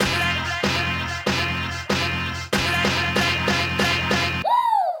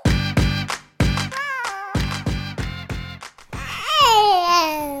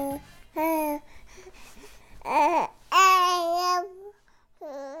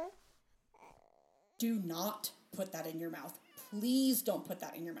Do not put that in your mouth. Please don't put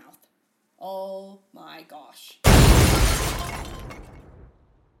that in your mouth. Oh my gosh.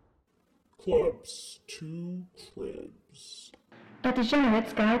 Clubs to Cribs. A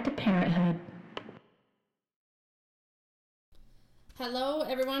Degenerate's Guide to Parenthood. Hello,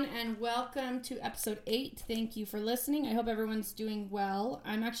 everyone, and welcome to episode 8. Thank you for listening. I hope everyone's doing well.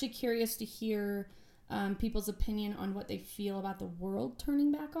 I'm actually curious to hear people's opinion on what they feel about the world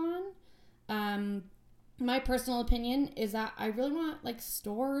turning back on. My personal opinion is that I really want like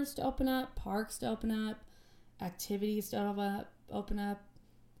stores to open up, parks to open up, activities to open up.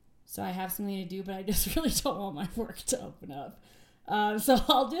 So I have something to do, but I just really don't want my work to open up. So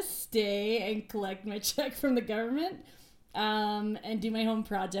I'll just stay and collect my check from the government and do my home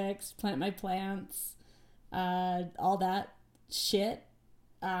projects, plant my plants, all that shit.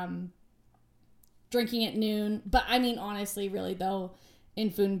 Drinking at noon. But I mean, honestly, really though, in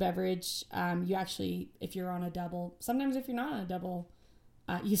food and beverage, you actually, if you're on a double, sometimes if you're not on a double,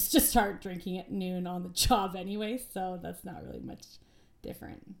 you just start drinking at noon on the job anyway. So that's not really much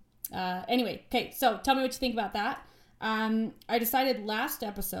different. Anyway, okay, so tell me what you think about that. I decided last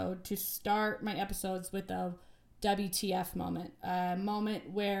episode to start my episodes with a WTF moment. A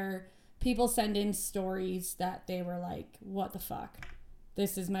moment where people send in stories that they were like, what the fuck?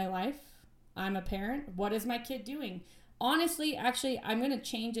 This is my life. I'm a parent. What is my kid doing? Honestly, actually, I'm going to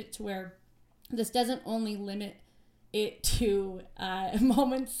change it to where this doesn't only limit it to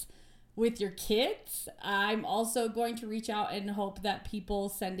moments with your kids. I'm also going to reach out and hope that people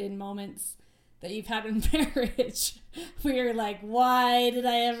send in moments that you've had in marriage where you're like, why did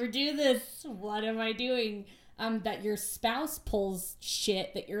I ever do this? What am I doing? That your spouse pulls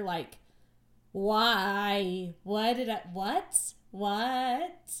shit that you're like, why? What?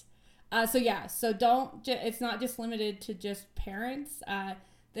 So don't, it's not just limited to just parents.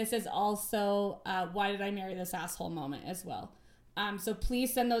 This is also, why did I marry this asshole moment as well. So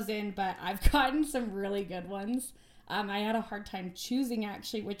please send those in, but I've gotten some really good ones. I had a hard time choosing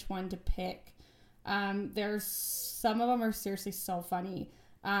actually which one to pick. There's some of them are seriously so funny.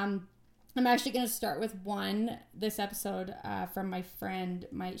 I'm actually going to start with one this episode, from my friend,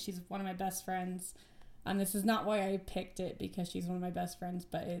 she's one of my best friends. This is not why I picked it because she's one of my best friends,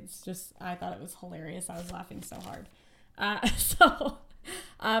 but it's just, I thought it was hilarious. I was laughing so hard.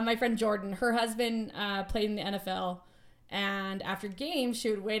 My friend Jordan, her husband played in the NFL, and after games, she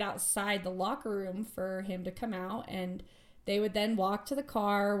would wait outside the locker room for him to come out, and they would then walk to the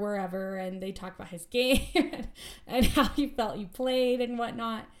car, wherever, and they talk about his game and how he felt he played and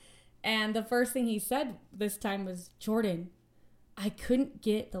whatnot. And the first thing he said this time was, Jordan, I couldn't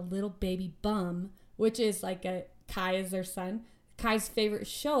get the little baby bum, which is like Kai is their son, Kai's favorite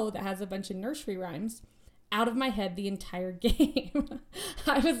show that has a bunch of nursery rhymes, out of my head the entire game.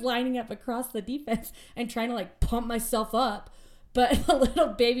 I was lining up across the defense and trying to like pump myself up, but the little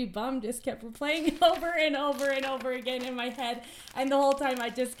baby bum just kept replaying over and over and over again in my head. And the whole time I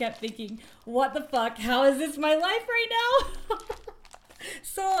just kept thinking, what the fuck? How is this my life right now?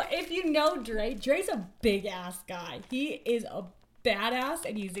 So if you know Dre's a big ass guy. He is a badass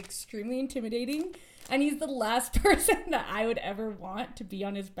and he's extremely intimidating. And he's the last person that I would ever want to be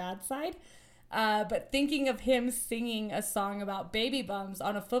on his bad side. But thinking of him singing a song about baby bums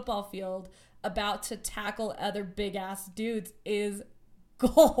on a football field about to tackle other big ass dudes is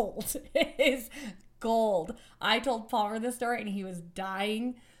gold. It is gold. I told Palmer this story and he was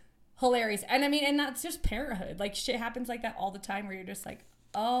dying. Hilarious. And I mean, and that's just parenthood. Like shit happens like that all the time where you're just like,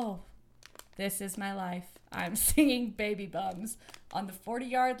 oh, this is my life. I'm singing baby bums on the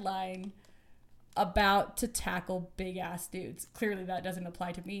 40-yard line about to tackle big ass dudes. Clearly that doesn't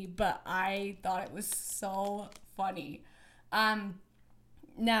apply to me, but I thought it was so funny.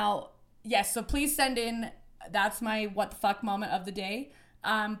 Now, yes, so please send in, that's my what the fuck moment of the day.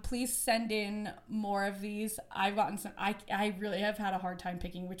 Please send in more of these. I've gotten some, I really have had a hard time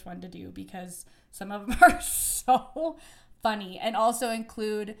picking which one to do because some of them are so funny. And also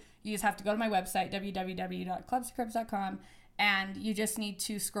include, you just have to go to my website, www.clubstocribs.com, and you just need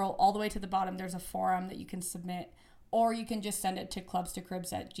to scroll all the way to the bottom. There's a forum that you can submit, or you can just send it to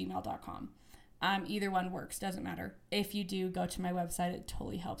clubstocribs@gmail.com. Either one works, doesn't matter. If you do go to my website, it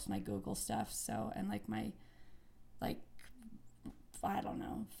totally helps my Google stuff. So, and like my, like, I don't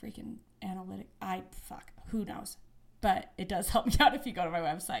know, freaking analytic. Who knows? But it does help me out if you go to my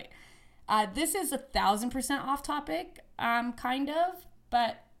website. This is 1,000% off topic, kind of,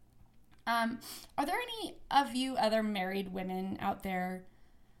 but are there any of you other married women out there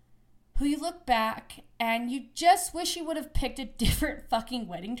who you look back and you just wish you would have picked a different fucking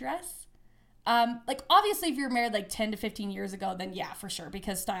wedding dress? Like, obviously, if you're married like 10 to 15 years ago, then yeah, for sure,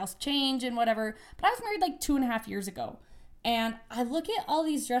 because styles change and whatever. But I was married like 2.5 years ago. And I look at all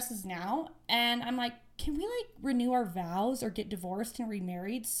these dresses now and I'm like, can we like renew our vows or get divorced and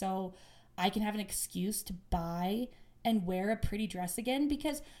remarried so I can have an excuse to buy and wear a pretty dress again?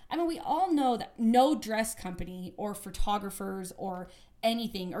 Because, I mean, we all know that no dress company or photographers or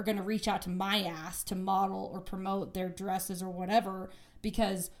anything are going to reach out to my ass to model or promote their dresses or whatever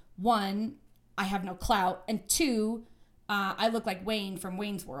because, one, I have no clout, and two, I look like Wayne from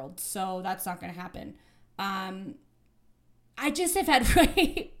Wayne's World, so that's not going to happen. I just have had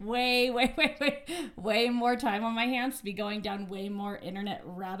way more time on my hands to be going down way more internet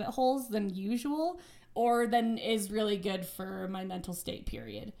rabbit holes than usual, or than is really good for my mental state,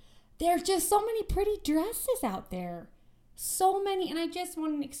 period. There's just so many pretty dresses out there. So many, and I just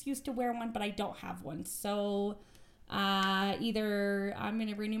want an excuse to wear one, but I don't have one. So either I'm going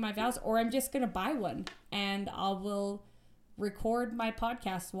to renew my vows or I'm just going to buy one and I will record my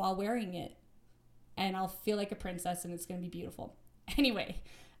podcast while wearing it. And I'll feel like a princess and it's going to be beautiful. Anyway,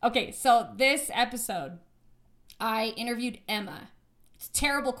 okay, so this episode, I interviewed Emma. It's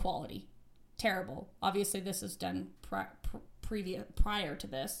terrible quality. Terrible. Obviously, this is done prior to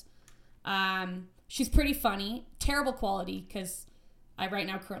this. She's pretty funny. Terrible quality because I right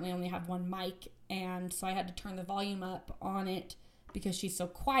now currently only have one mic. And so I had to turn the volume up on it because she's so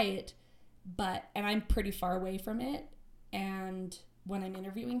quiet. And I'm pretty far away from it. And when I'm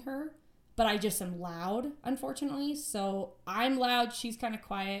interviewing her, but I just am loud, unfortunately. So I'm loud. She's kind of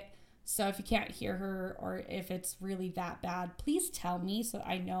quiet. So if you can't hear her or if it's really that bad, please tell me so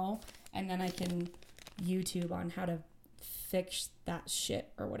I know. And then I can YouTube on how to fix that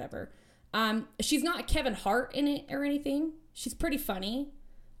shit or whatever. She's not Kevin Hart in it or anything. She's pretty funny.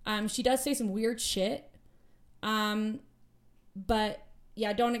 She does say some weird shit. But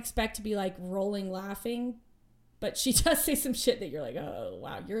yeah, don't expect to be like rolling laughing. But she does say some shit that you're like, oh,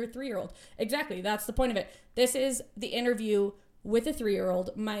 wow, you're a 3-year-old. Exactly. That's the point of it. This is the interview with a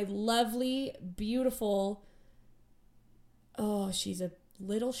 3-year-old. My lovely, beautiful, oh, she's a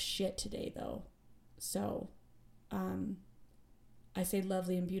little shit today, though. So, I say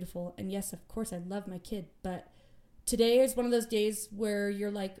lovely and beautiful. And yes, of course, I love my kid. But today is one of those days where you're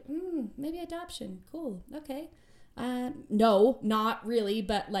like, maybe adoption. Cool. Okay. No, not really,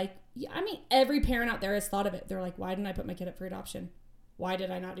 but like, I mean, every parent out there has thought of it. They're like, why didn't I put my kid up for adoption? Why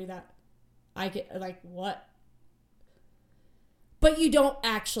did I not do that? I get like, what? But you don't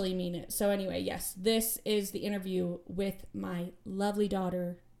actually mean it. So anyway, yes, this is the interview with my lovely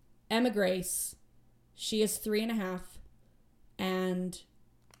daughter, Emma Grace. She is 3.5. And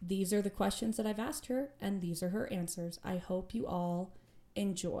these are the questions that I've asked her. And these are her answers. I hope you all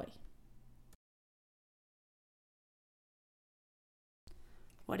enjoy.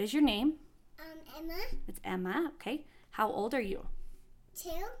 What is your name? Emma. It's Emma. Okay. How old are you? 2.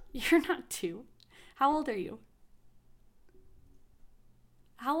 You're not 2. How old are you?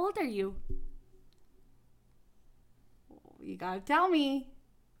 How old are you? You gotta tell me.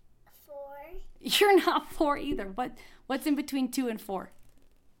 4. You're not 4 either. What's in between 2 and 4?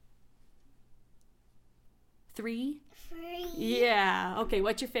 3? 3. Yeah. Okay.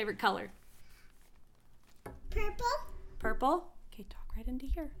 What's your favorite color? Purple. Purple. Okay. Talk right into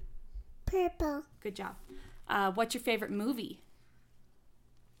here. Purple. Good job. What's your favorite movie?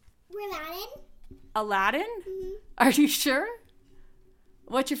 Aladdin. Aladdin? Mm-hmm. Are you sure?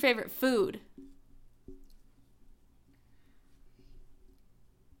 What's your favorite food?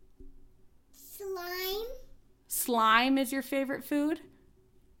 Slime. Slime is your favorite food?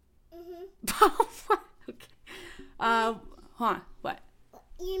 Mm-hmm. Okay. What?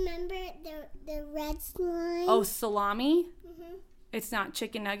 You remember the red slime? Oh, salami? Mm-hmm. It's not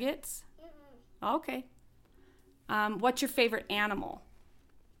chicken nuggets? Mm-mm. Okay. What's your favorite animal?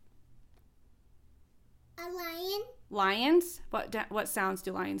 A lion. Lions? What sounds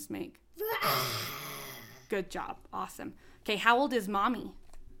do lions make? Good job. Awesome. Okay, how old is mommy?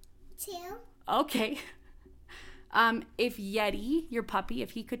 2. Okay. If Yeti, your puppy,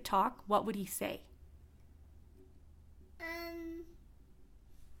 if he could talk, what would he say?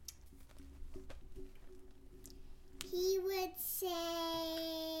 He would say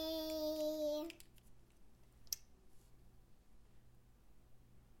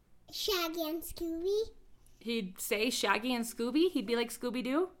Shaggy and Scooby. He'd say Shaggy and Scooby? He'd be like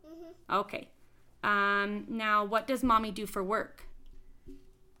Scooby-Doo? Mm-hmm. Okay. Now, what does mommy do for work?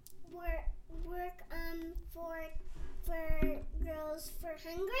 Work for girls for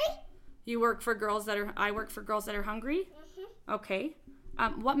hungry. You work for girls that are... I work for girls that are hungry? Mm-hmm. Okay.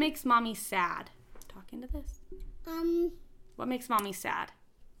 What makes mommy sad? Talk into this. What makes mommy sad?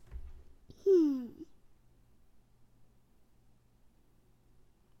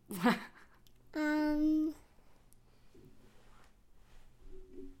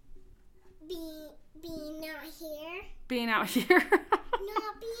 Being not here. Being out here?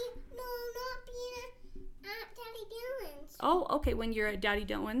 Not being at Daddy Dylan's. Oh, okay. When you're at Daddy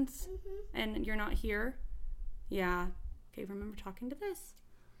Dylan's and you're not here? Yeah. Okay, remember talking to this.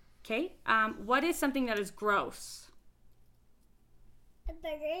 Okay. What is something that is gross?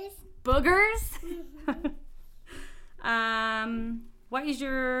 Burgers. Boogers?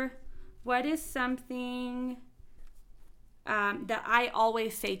 What is something that I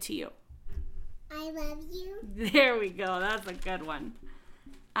always say to you? I love you. There we go. That's a good one.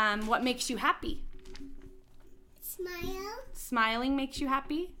 What makes you happy? Smile. Smiling makes you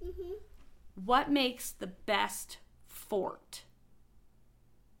happy? What makes the best fort?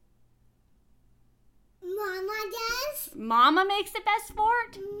 Mama does. Mama makes the best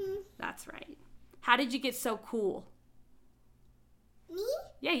fort? That's right. How did you get so cool? Me?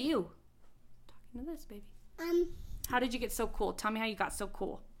 Yeah, you. Talking to this, baby. How did you get so cool? Tell me how you got so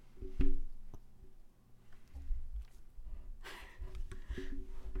cool.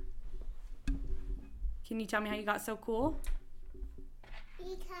 Can you tell me how you got so cool?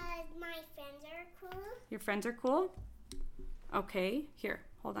 Because my friends are cool. Your friends are cool? Okay, here.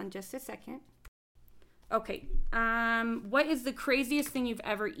 Hold on just a second. Okay. What is the craziest thing you've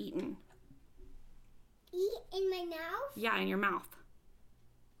ever eaten? Eat in my mouth? Yeah, in your mouth.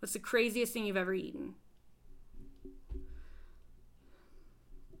 What's the craziest thing you've ever eaten?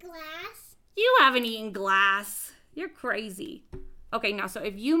 Glass. You haven't eaten glass. You're crazy. Okay, now, so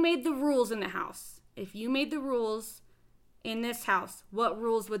if you made the rules in the house, if you made the rules in this house, what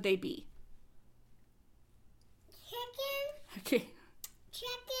rules would they be? Chicken. Okay.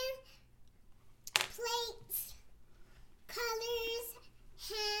 Chicken. Plates. Colors.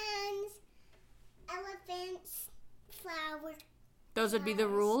 Hands. Elephants. Flowers. Those would be the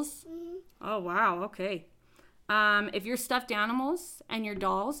rules? Mm-hmm. Oh, wow. Okay. If your stuffed animals and your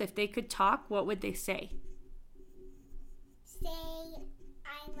dolls, if they could talk, what would they say? Say,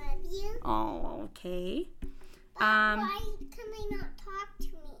 I love you. Oh, okay. Why can they not talk to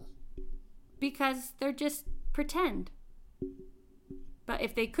me? Because they're just pretend. But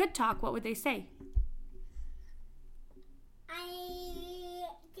if they could talk, what would they say? I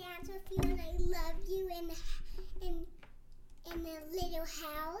dance with you and I love you in a little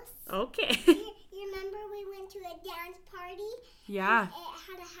house. Okay. You remember we went to a dance party? Yeah. It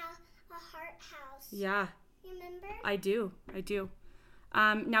had a heart house. Yeah. Remember? I do.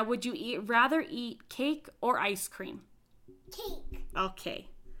 Now, would you rather eat cake or ice cream? Cake. Okay.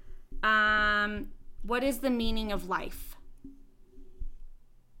 What is the meaning of life?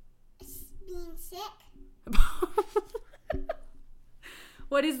 Being sick.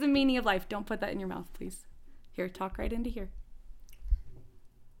 What is the meaning of life? Don't put that in your mouth, please. Here, talk right into here.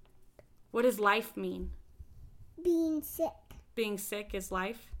 What does life mean? Being sick. Being sick is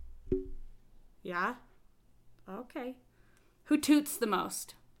life? Yeah? Okay. Who toots the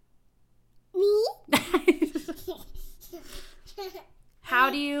most? Me? How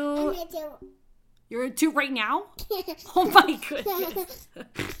do you... I'm gonna do... You're a toot right now? Oh my goodness.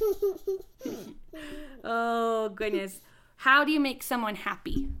 Oh goodness. How do you make someone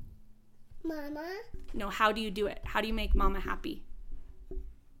happy? Mama, No, how do you do it? How do you make mama happy?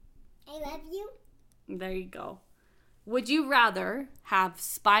 I love you. There you go. Would you rather have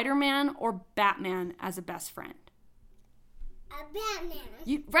Spider-Man or Batman as a best friend? A Batman.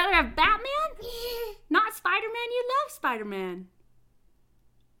 You'd rather have Batman? Not Spider-Man? You love Spider-Man.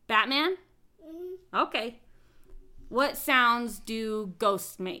 Batman? Okay. What sounds do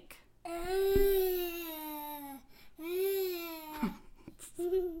ghosts make?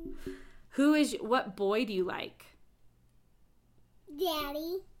 What boy do you like?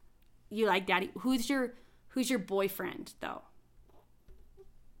 Daddy. You like Daddy. Who's your boyfriend though?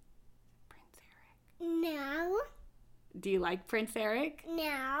 Prince Eric. No. Do you like Prince Eric?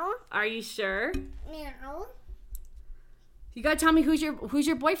 No. Are you sure? No. You gotta tell me who's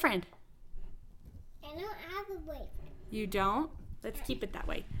your boyfriend. I don't have a boyfriend. You don't? Let's keep it that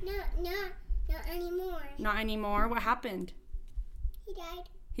way. Not anymore. Not anymore. What happened? He died.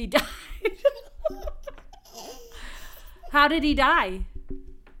 He died. How did he die?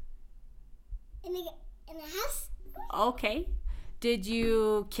 In the house? Okay. Did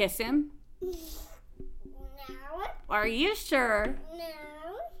you kiss him? No. Are you sure?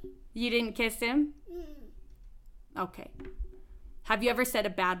 No. You didn't kiss him? Okay. Have you ever said a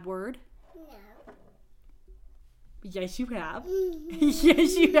bad word? No. Yes, you have.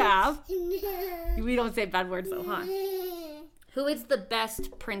 Yes, you have. No. We don't say bad words though, huh? Who is the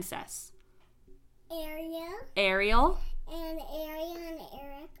best princess? Ariel. Ariel. And Ariel and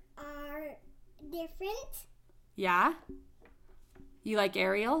Eric are different. Yeah. You like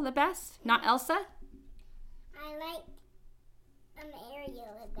Ariel the best? Not Elsa? I like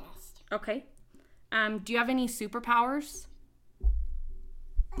Ariel the best. Okay. Do you have any superpowers?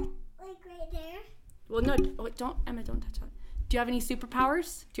 Like right there. Well, no, don't, Emma, don't touch that. Do you have any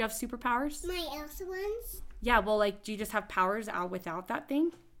superpowers? Do you have superpowers? My Elsa ones. Yeah, well, like, do you just have powers out without that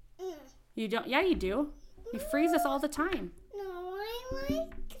thing? You don't? Yeah, you do. You freeze us all the time. No, I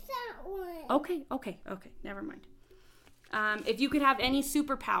like that one. Okay. Never mind. If you could have any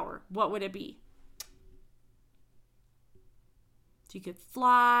superpower, what would it be? So you could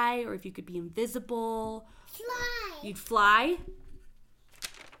fly, or if you could be invisible. Fly. You'd fly?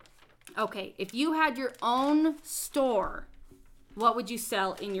 Okay, if you had your own store, what would you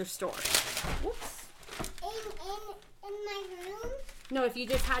sell in your store? Whoops. In my room. No, if you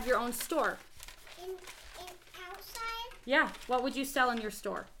just had your own store. In outside. Yeah, what would you sell in your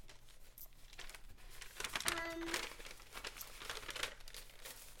store?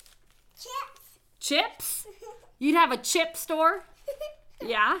 Chips. Chips? You'd have a chip store?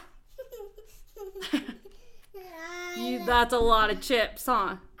 Yeah? That's a lot of chips,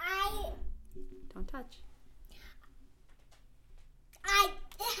 huh? Don't touch.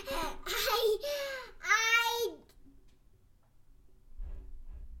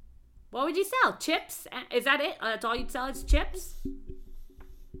 What would you sell? Chips? Is that it? That's all you'd sell is chips?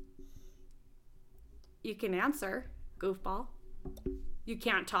 You can answer, goofball. You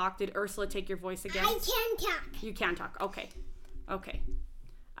can't talk. Did Ursula take your voice again? I can talk. You can talk. Okay.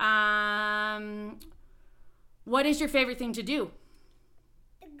 What is your favorite thing to do?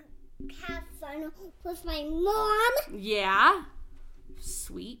 Have fun with my mom. Yeah.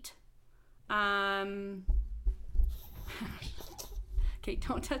 Sweet. Okay,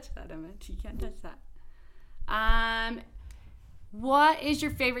 don't touch that, Emma. You can't touch that. What is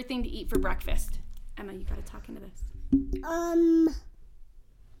your favorite thing to eat for breakfast? Emma, you gotta talk into this.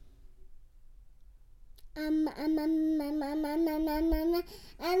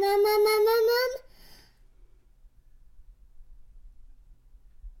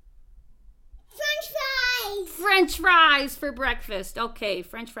 French fries. French fries for breakfast. Okay,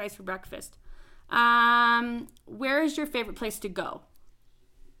 French fries for breakfast. Where is your favorite place to go?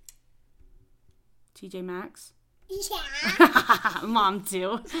 TJ Maxx? Yeah. Mom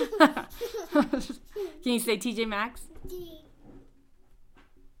too. Can you say TJ Maxx?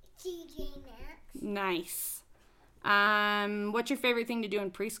 TJ Maxx. Nice. What's your favorite thing to do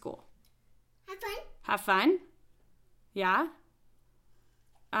in preschool? Have fun. Have fun? Yeah?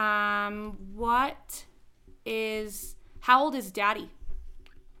 How old is Daddy?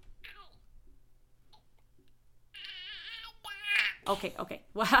 Okay.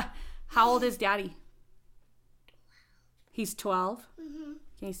 How old is Daddy? He's 12? Mm-hmm.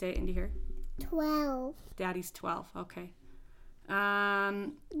 Can you say it into here? 12. Daddy's 12. Okay. But I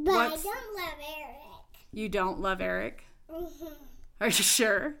don't love Eric. You don't love Eric? Mm-hmm. Are you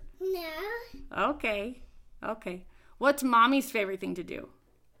sure? No. Okay. What's Mommy's favorite thing to do?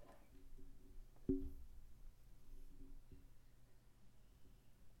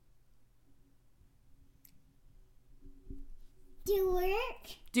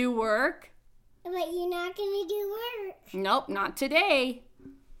 Do work? But you're not going to do work. Nope, not today.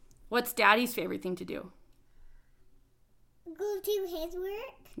 What's Daddy's favorite thing to do? Go do his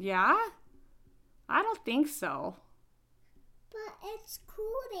work. Yeah? I don't think so. But it's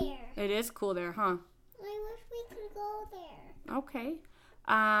cool there. It is cool there, huh? I wish we could go there. Okay.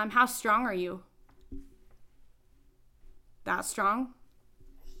 How strong are you? That strong?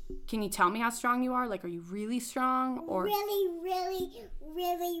 Can you tell me how strong you are? Like, are you really strong or Really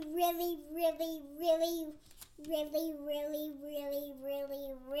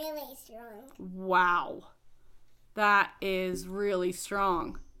strong. Wow. That is really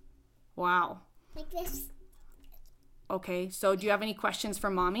strong. Wow. Like this. Okay, so do you have any questions for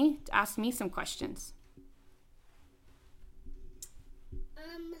Mommy? Ask me some questions.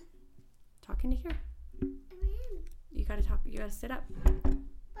 Talk into here. You gotta talk. You gotta sit up.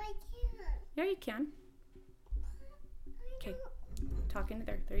 I can't. Yeah, you can. Okay. Talk into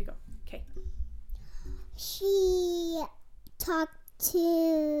there. There you go. Okay. She talked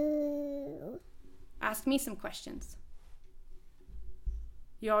to. Ask me some questions.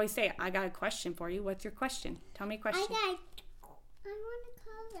 You always say, I got a question for you. What's your question? Tell me a question. I want a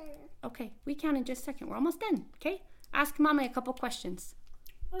color. Okay, we can in just a second. We're almost done. Okay? Ask Mama a couple questions.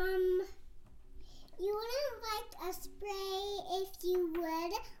 You wouldn't like a spray if you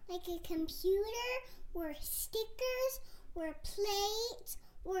would, like a computer, or stickers, or plates,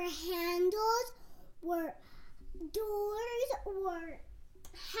 or handles, were doors or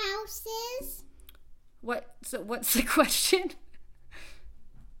houses. What's the question?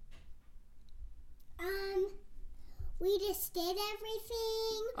 We just did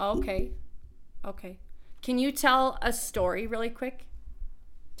everything. Okay. Can you tell a story really quick?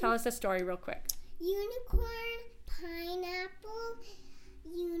 Tell us a story real quick. Unicorn, pineapple.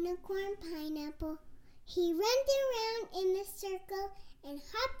 He ran around in a circle and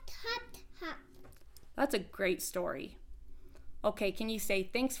hopped. That's a great story. Okay, can you say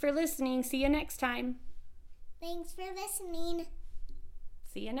thanks for listening? See you next time. Thanks for listening.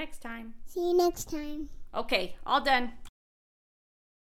 See you next time. See you next time. Okay, all done.